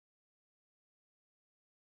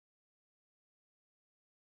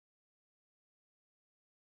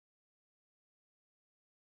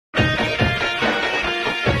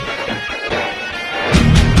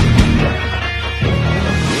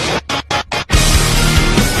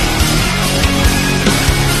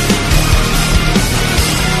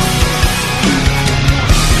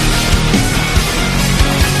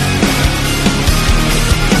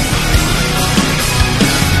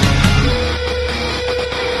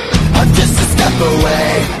step away,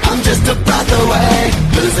 I'm just a breath away,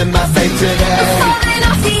 losing my faith today. I'm falling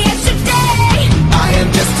off the edge today. I am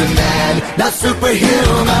just a man, not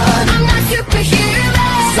superhuman. I'm not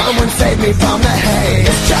superhuman. Someone save me from the hate.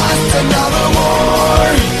 It's just another war,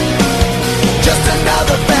 just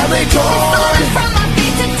another family torn. Falling from my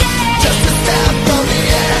feet today. Just a step from the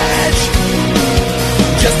edge,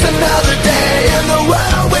 just another day in the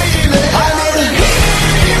world we live. I need a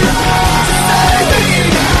hero to save me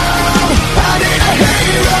now. I need a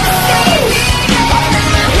hero. I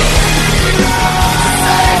need a hero to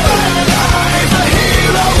save my life. A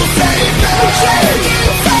hero will save me.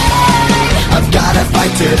 I've gotta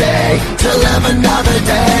fight today to live another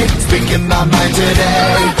day, speaking my mind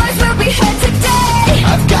today. My voice will be heard today.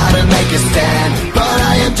 I've gotta make a stand, but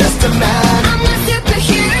I am just a man. I'm not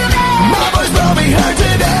superhuman. My voice will be heard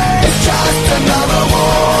today. It's just another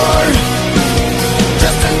war,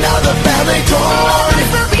 just another family My torn.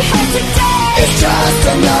 voice will be heard today. It's just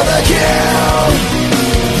another kill.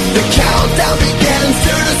 The countdown begins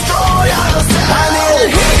to destroy ourselves. I need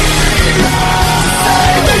a hero to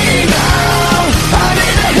save me now. I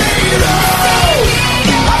need a hero.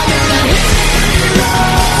 I need a hero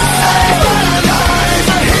to save my life.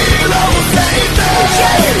 A hero will save me.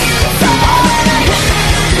 I need a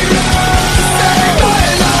hero to save my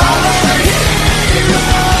life. A hero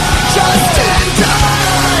just in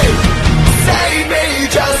time. Save me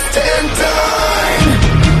just in time.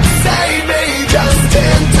 Save me just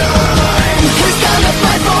in time. Who's gonna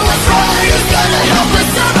fight for what's right? Who's gonna help us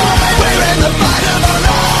survive? We're in the fight of our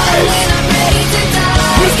lives. When I'm ready to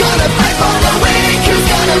die. Who's gonna fight for the weak? Who's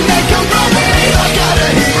gonna make them believe? I got a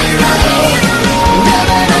hero.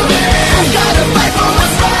 Never to live. I gotta fight for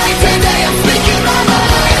what's right. Today I'm speaking my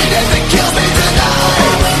mind. If it kills me tonight,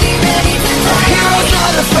 I will be ready to a die. hero's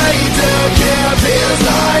not afraid to give his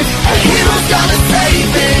life. A hero's gonna save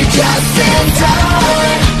me just in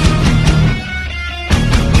time.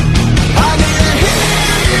 I need a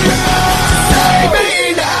hero to save me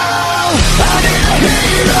now. I need a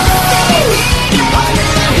hero. I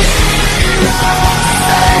need a hero to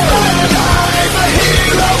save my life. A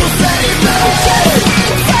hero will save me.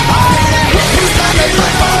 I need a hero who's gonna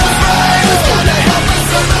fight for what's right. Who's gonna help us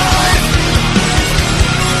survive?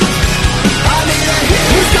 I need a hero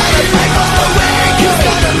who's gonna fight for the weak. Who's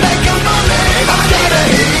gonna make them believe? I need a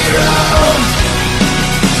hero.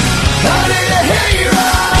 I need a hero.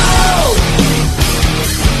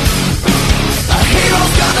 A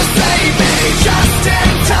hero's gonna save me just in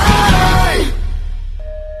time.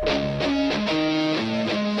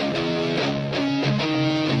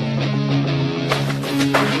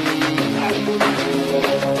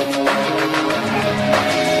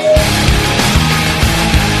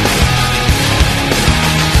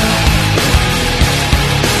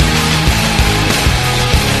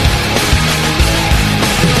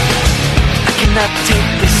 I cannot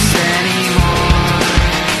take